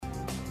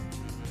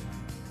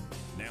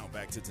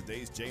back to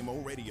today's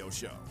JMO Radio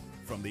Show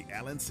from the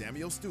Allen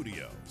Samuel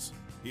Studios.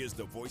 Here's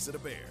the voice of the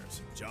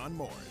Bears, John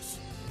Morris.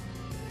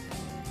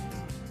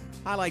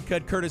 Highlight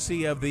cut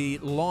courtesy of the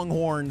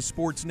Longhorn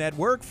Sports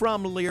Network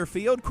from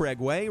Learfield. Craig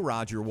Way,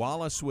 Roger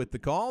Wallace with the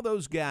call.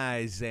 Those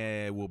guys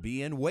will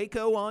be in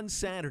Waco on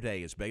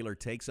Saturday as Baylor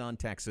takes on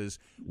Texas.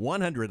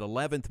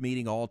 111th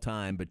meeting all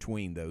time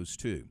between those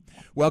two.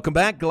 Welcome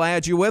back.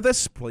 Glad you're with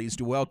us. Pleased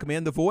to welcome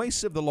in the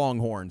voice of the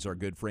Longhorns. Our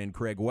good friend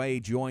Craig Way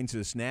joins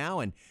us now.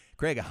 And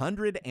Craig,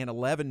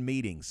 111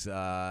 meetings.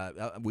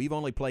 We've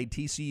only played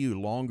TCU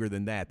longer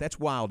than that. That's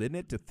wild, isn't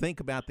it, to think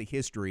about the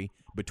history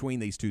between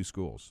these two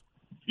schools?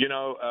 You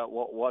know,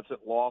 what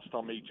wasn't lost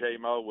on me,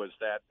 J-Mo, was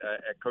that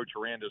at Coach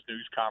Aranda's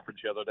news conference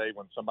the other day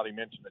when somebody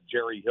mentioned that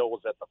Jerry Hill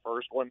was at the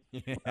first one.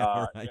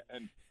 Right.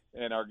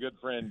 And our good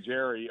friend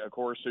Jerry, of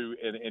course, who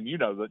and you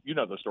know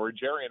the story.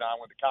 Jerry and I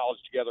went to college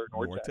together at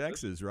North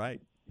Texas,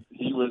 right?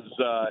 He was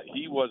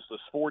the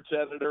sports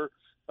editor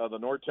of the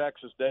North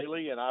Texas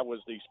Daily, and I was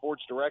the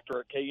sports director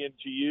at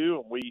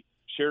KNGU, and we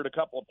shared a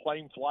couple of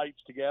plane flights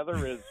together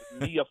as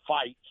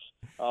neophytes,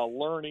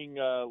 learning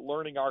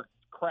our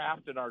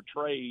craft and our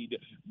trade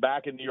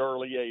back in the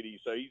early 80s.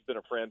 So he's been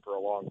a friend for a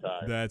long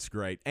time. That's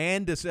great.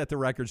 And to set the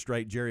record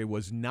straight, Jerry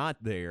was not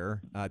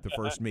there at the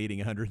first meeting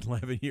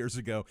 111 years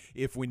ago,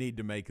 if we need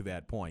to make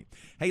that point.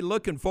 Hey,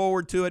 looking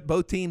forward to it.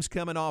 Both teams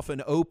coming off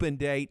an open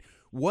date.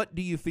 What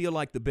do you feel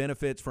like the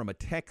benefits from a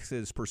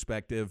Texas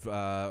perspective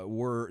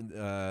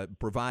were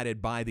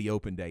provided by the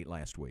open date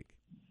last week?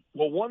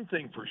 Well, one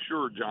thing for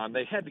sure, John,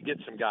 they had to get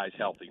some guys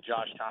healthy.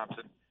 Josh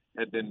Thompson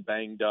had been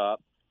banged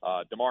up.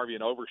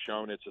 DeMarvion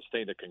Overshone had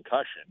sustained a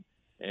concussion,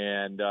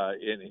 and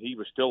he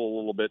was still a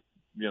little bit,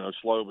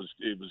 slow.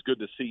 It was good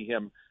to see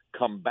him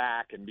come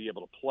back and be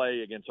able to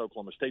play against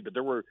Oklahoma State. But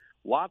there were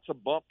lots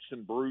of bumps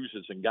and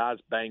bruises and guys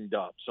banged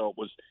up, so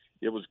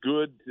it was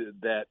good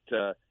that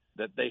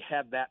they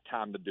had that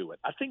time to do it.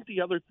 I think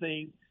the other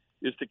thing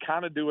is to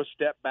kind of do a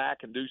step back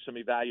and do some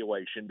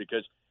evaluation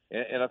because,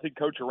 and I think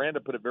Coach Aranda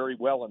put it very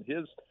well in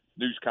his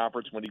news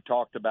conference when he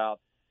talked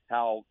about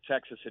how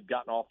Texas had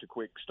gotten off to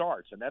quick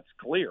starts, and that's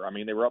clear. I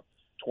mean, they were up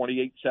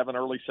 28-7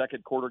 early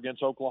second quarter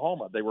against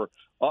Oklahoma. They were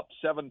up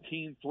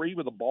 17-3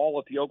 with the ball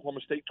at the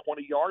Oklahoma State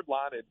 20-yard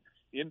line and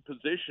in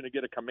position to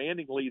get a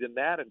commanding lead in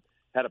that and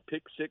had a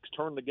pick six,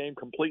 turned the game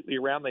completely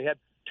around. They had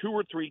two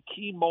or three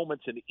key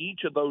moments in each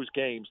of those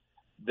games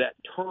that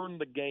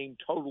turned the game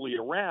totally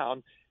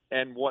around,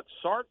 and what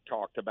Sark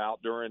talked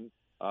about during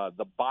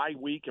the bye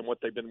week and what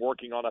they've been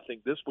working on, I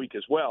think, this week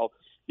as well,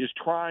 is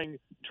trying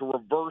to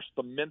reverse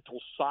the mental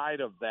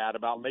side of that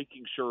about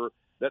making sure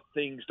that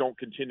things don't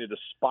continue to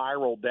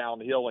spiral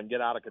downhill and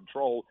get out of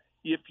control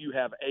if you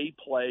have a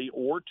play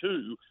or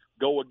two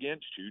go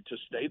against you, to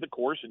stay the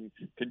course and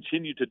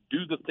continue to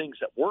do the things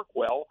that work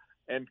well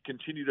and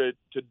continue to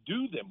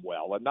do them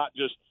well and not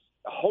just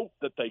hope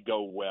that they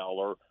go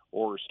well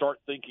or start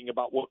thinking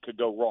about what could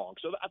go wrong.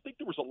 So I think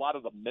there was a lot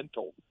of the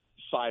mental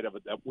side of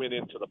it that went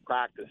into the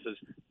practices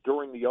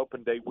during the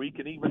open day week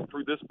and even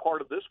through this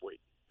part of this week.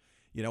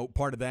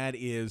 Part of that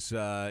is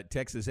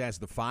Texas has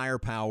the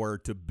firepower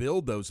to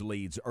build those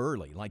leads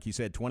early. Like you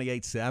said,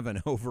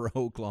 28-7 over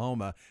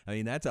Oklahoma. I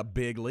mean, that's a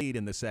big lead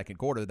in the second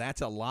quarter.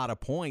 That's a lot of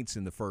points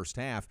in the first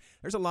half.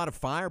 There's a lot of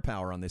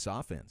firepower on this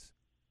offense.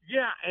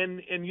 Yeah,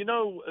 and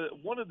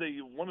one of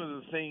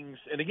the things,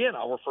 and again,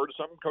 I'll refer to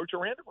something Coach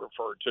Aranda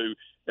referred to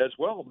as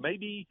well.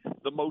 Maybe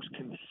the most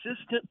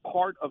consistent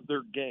part of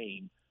their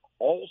game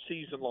all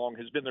season long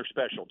has been their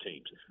special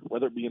teams,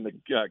 whether it be in the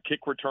kick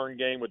return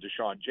game with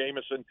Deshaun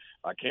Jameson.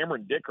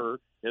 Cameron Dicker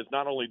has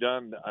not only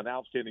done an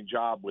outstanding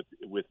job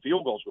with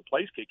field goals, with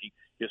place kicking,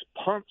 his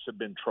punts have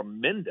been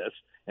tremendous,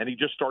 and he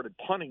just started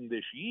punting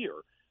this year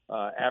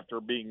after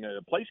being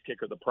a place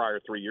kicker the prior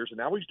 3 years, and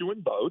now he's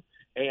doing both,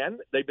 and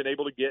they've been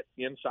able to get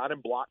inside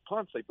and block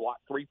punts. They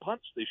blocked 3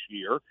 punts this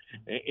year,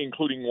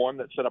 including one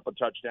that set up a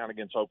touchdown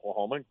against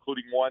Oklahoma,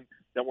 including one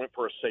that went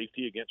for a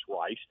safety against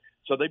Rice.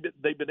 So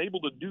they've been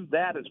able to do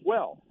that as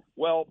well.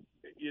 Well,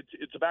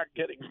 it's about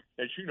getting,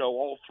 as you know,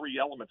 all three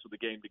elements of the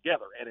game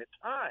together, and at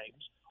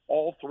times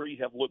all three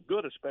have looked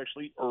good,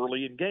 especially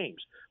early in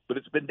games. But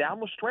it's been down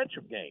the stretch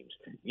of games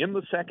in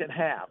the second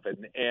half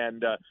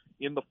and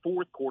in the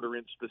fourth quarter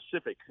in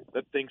specific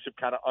that things have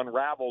kind of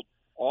unraveled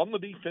on the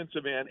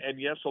defensive end and,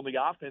 yes, on the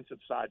offensive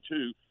side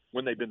too,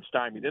 when they've been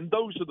stymied. And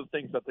those are the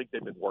things I think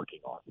they've been working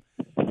on.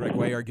 Craig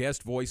Way, our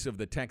guest, voice of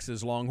the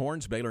Texas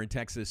Longhorns, Baylor and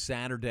Texas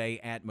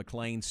Saturday at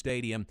McLean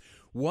Stadium.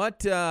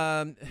 What you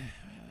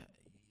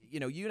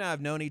and I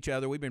have known each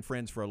other. We've been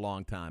friends for a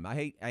long time.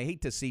 I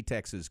hate to see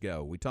Texas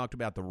go. We talked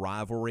about the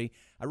rivalry.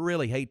 I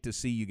really hate to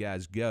see you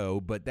guys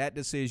go, but that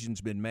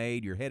decision's been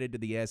made. You're headed to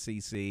the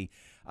SEC.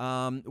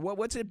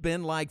 What's it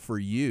been like for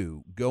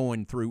you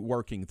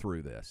working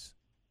through this?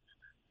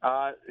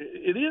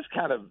 It is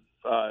kind of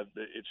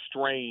it's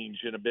strange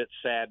and a bit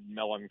sad and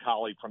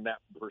melancholy from that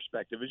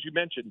perspective. As you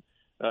mentioned,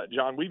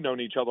 John, we've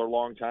known each other a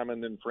long time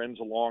and then friends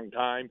a long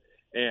time.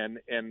 And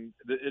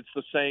it's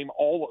the same.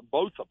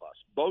 Both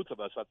of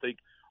us, I think,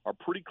 are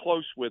pretty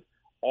close with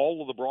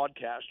all of the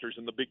broadcasters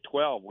in the Big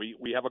 12.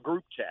 We have a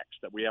group text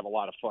that we have a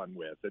lot of fun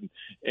with, and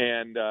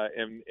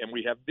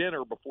we have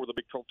dinner before the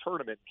Big 12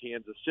 tournament in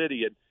Kansas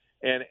City,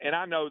 and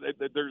I know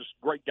that there's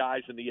great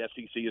guys in the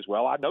SEC as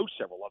well. I know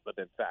several of them,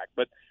 in fact,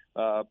 but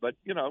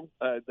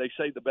they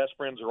say the best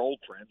friends are old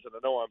friends, and I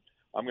know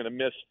I'm going to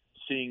miss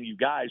seeing you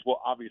guys. Well,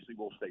 obviously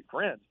we'll stay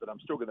friends, but I'm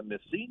still going to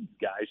miss seeing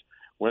you guys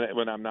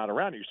when I'm not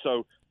around you.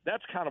 So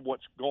that's kind of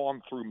what's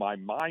gone through my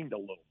mind a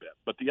little bit.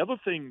 But the other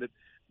thing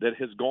that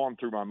has gone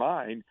through my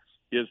mind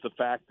is the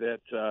fact that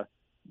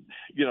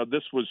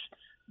this was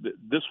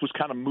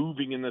kind of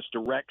moving in this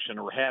direction,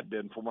 or had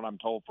been, from what I'm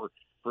told, for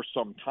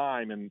some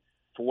time. And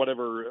for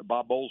whatever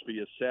Bob Bowlesby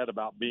has said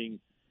about being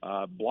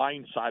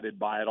blindsided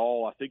by it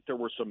all, I think there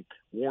were some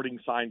warning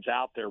signs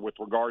out there with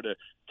regard to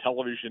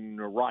television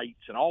rights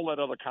and all that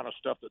other kind of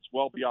stuff that's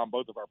well beyond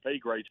both of our pay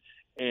grades.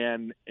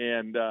 And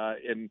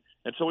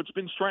so it's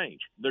been strange.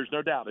 There's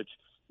no doubt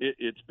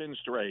it's been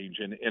strange.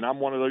 And I'm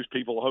one of those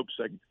people who hopes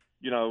that,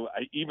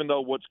 even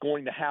though what's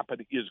going to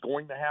happen is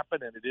going to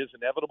happen and it is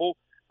inevitable,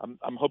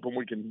 I'm hoping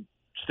we can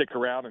stick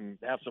around and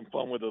have some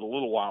fun with it a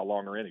little while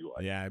longer anyway.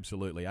 Yeah,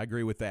 absolutely. I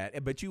agree with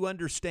that. But you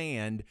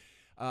understand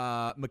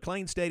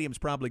McLean Stadium's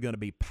probably going to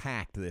be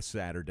packed this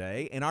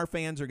Saturday, and our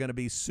fans are going to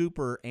be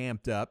super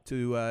amped up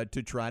to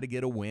try to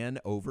get a win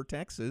over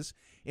Texas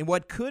in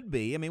what could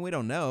be, we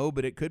don't know,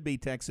 but it could be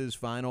Texas'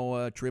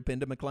 final trip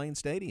into McLean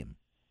Stadium.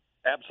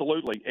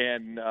 Absolutely.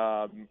 And,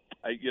 I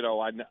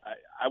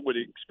would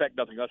expect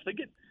nothing less.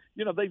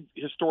 They've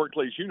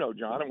historically, as you know,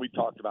 John, and we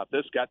talked about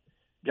this,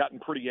 gotten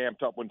pretty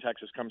amped up when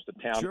Texas comes to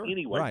town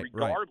anyway,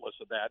 regardless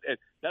of that. And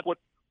that's what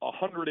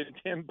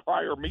 110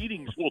 prior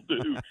meetings will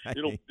do.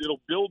 It'll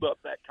build up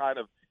that kind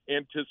of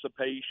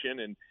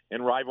anticipation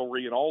and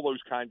rivalry and all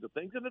those kinds of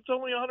things. And it's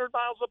only 100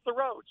 miles up the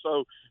road.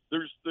 So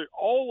there's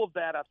all of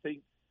that, I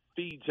think,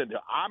 feeds into.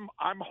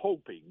 I'm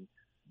hoping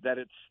that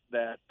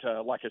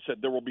like I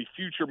said, there will be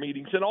future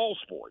meetings in all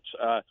sports.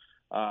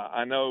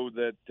 I know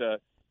that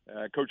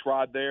Coach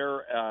Rod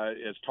there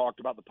has talked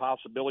about the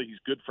possibility. He's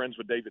good friends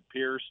with David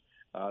Pierce,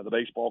 the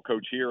baseball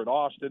coach here at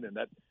Austin, and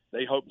that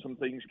they hope some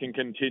things can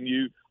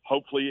continue.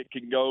 Hopefully it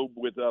can go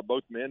with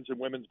both men's and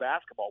women's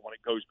basketball when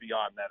it goes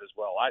beyond that as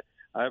well.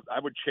 I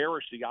would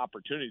cherish the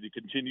opportunity to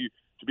continue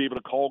to be able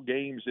to call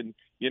games in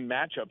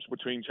matchups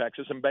between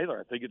Texas and Baylor.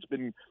 I think it's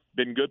been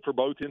good for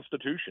both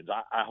institutions.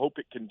 I hope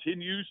it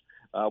continues.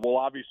 We'll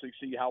obviously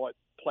see how it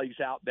plays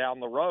out down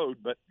the road,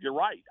 but you're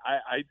right.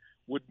 I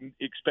would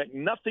expect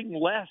nothing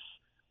less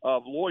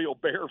of loyal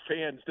Bear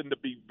fans than to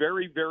be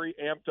very, very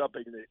amped up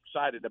and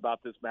excited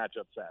about this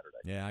matchup Saturday.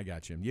 Yeah, I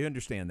got you. You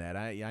understand that.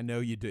 I know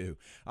you do.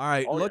 All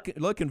right,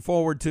 looking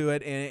forward to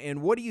it.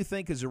 And what do you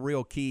think is a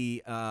real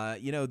key?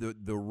 The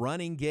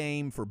running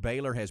game for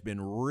Baylor has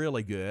been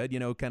really good,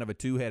 kind of a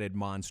two-headed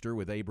monster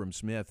with Abram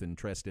Smith and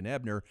Treston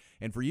Ebner.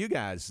 And for you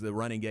guys, the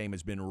running game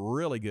has been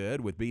really good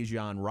with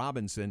Bijan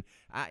Robinson.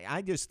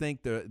 I just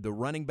think the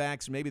running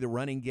backs, maybe the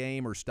running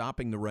game or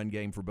stopping the run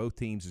game for both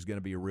teams is going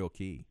to be a real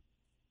key.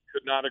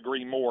 Could not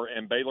agree more,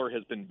 and Baylor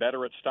has been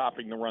better at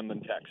stopping the run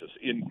than Texas.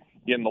 In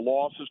the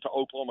losses to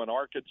Oklahoma and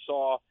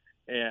Arkansas,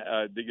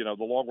 the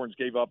Longhorns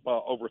gave up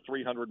over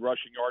 300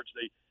 rushing yards.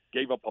 They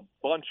gave up a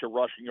bunch of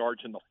rushing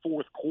yards in the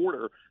fourth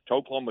quarter to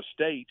Oklahoma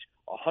State,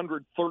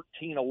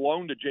 113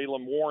 alone to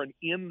Jaylen Warren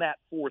in that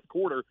fourth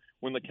quarter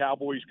when the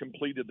Cowboys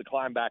completed the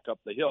climb back up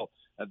the hill.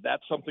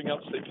 That's something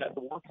else they've had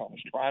to work on,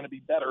 is trying to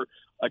be better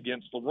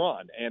against the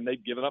run, and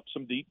they've given up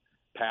some deep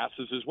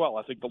passes as well.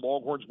 I think the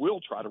Longhorns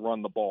will try to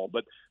run the ball,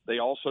 but they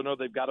also know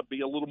they've got to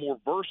be a little more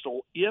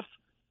versatile if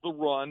the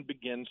run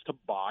begins to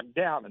bog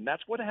down. And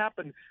that's what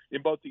happened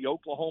in both the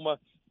Oklahoma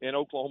and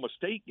Oklahoma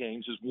State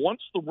games, is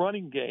once the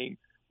running game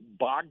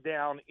bogged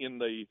down in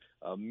the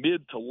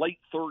mid to late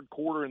third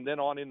quarter and then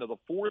on into the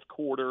fourth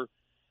quarter,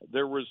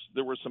 there was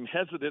some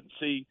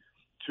hesitancy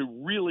to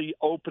really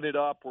open it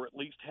up, or at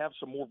least have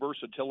some more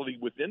versatility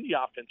within the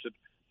offensive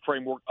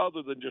framework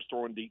other than just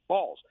throwing deep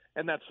balls.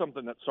 And that's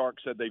something that Sark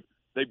said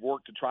they've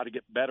worked to try to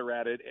get better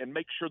at it and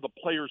make sure the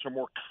players are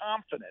more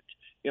confident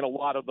in a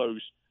lot of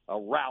those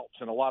routes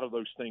and a lot of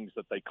those things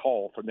that they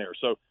call from there.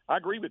 So I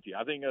agree with you.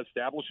 I think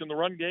establishing the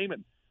run game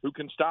and who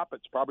can stop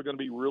it's probably going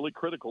to be really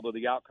critical to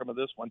the outcome of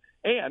this one.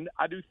 And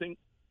I do think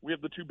we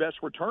have the two best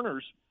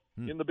returners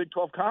in the Big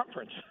 12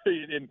 Conference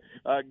in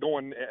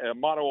going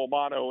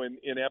mano-a-mano in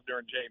Ebner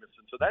and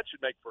Jamison. So that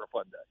should make for a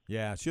fun day.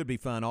 Yeah, it should be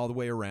fun all the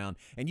way around.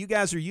 And you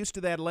guys are used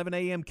to that 11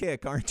 a.m.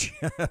 kick, aren't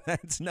you?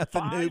 That's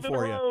nothing new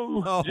for you.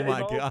 Oh,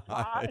 my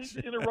gosh.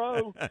 5 in a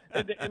row.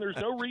 And there's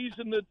no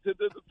reason to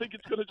think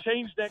it's going to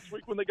change next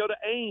week when they go to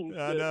Ames,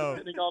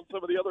 depending on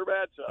some of the other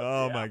matchups.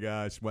 Oh, my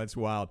gosh. That's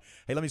wild.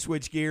 Hey, let me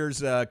switch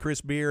gears.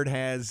 Chris Beard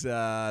has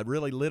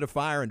really lit a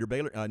fire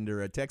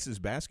under Texas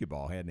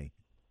basketball, hadn't he?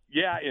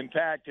 Yeah, in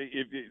fact,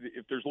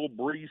 if there's a little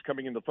breeze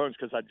coming in the phones,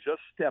 because I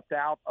just stepped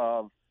out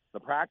of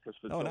the practice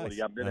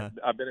facility. Oh, nice.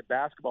 I've been at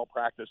basketball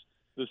practice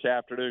this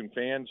afternoon.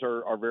 Fans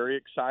are very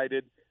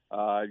excited.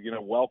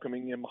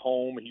 welcoming him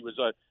home. He was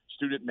a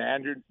student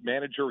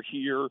manager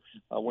here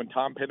when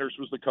Tom Penders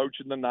was the coach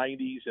in the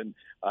 90s, and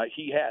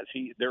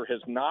there has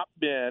not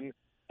been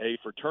a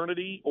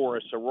fraternity or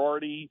a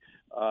sorority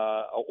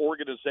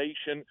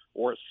organization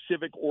or a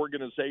civic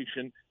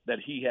organization that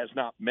he has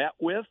not met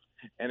with,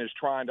 and is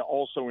trying to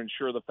also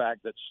ensure the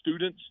fact that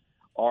students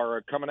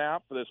are coming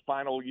out for this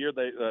final year.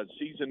 The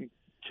season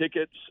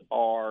tickets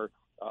are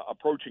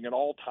approaching an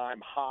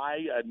all-time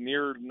high,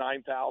 near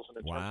 9,000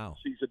 in terms of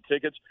season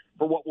tickets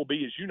for what will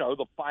be, as you know,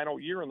 the final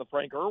year in the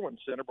Frank Irwin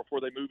Center before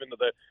they move into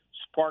the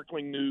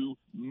sparkling new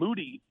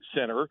Moody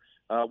Center,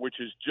 which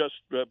is just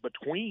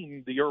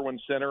between the Irwin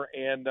Center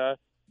and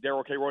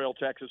Darrell K. Royal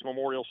Texas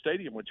Memorial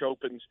Stadium, which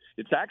opens.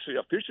 It's actually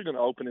officially going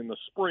to open in the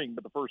spring,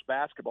 but the first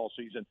basketball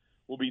season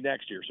will be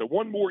next year. So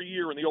one more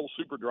year in the old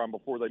Superdrum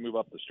before they move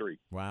up the street.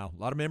 Wow, a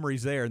lot of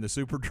memories there in the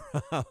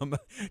Superdrum,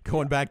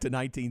 going back to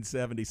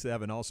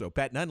 1977 also.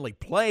 Pat Nunley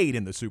played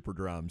in the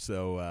Superdrum,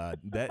 so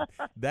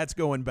that's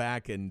going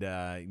back, and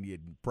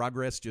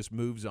progress just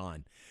moves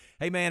on.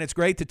 Hey, man, it's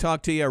great to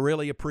talk to you. I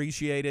really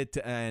appreciate it,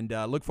 and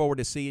look forward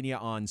to seeing you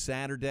on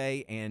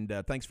Saturday, and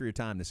thanks for your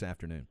time this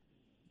afternoon.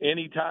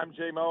 Anytime,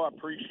 J-Mo. I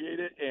appreciate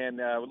it, and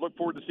look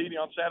forward to seeing you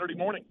on Saturday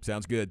morning.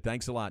 Sounds good.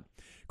 Thanks a lot.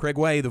 Craig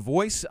Way, the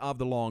voice of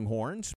the Longhorns.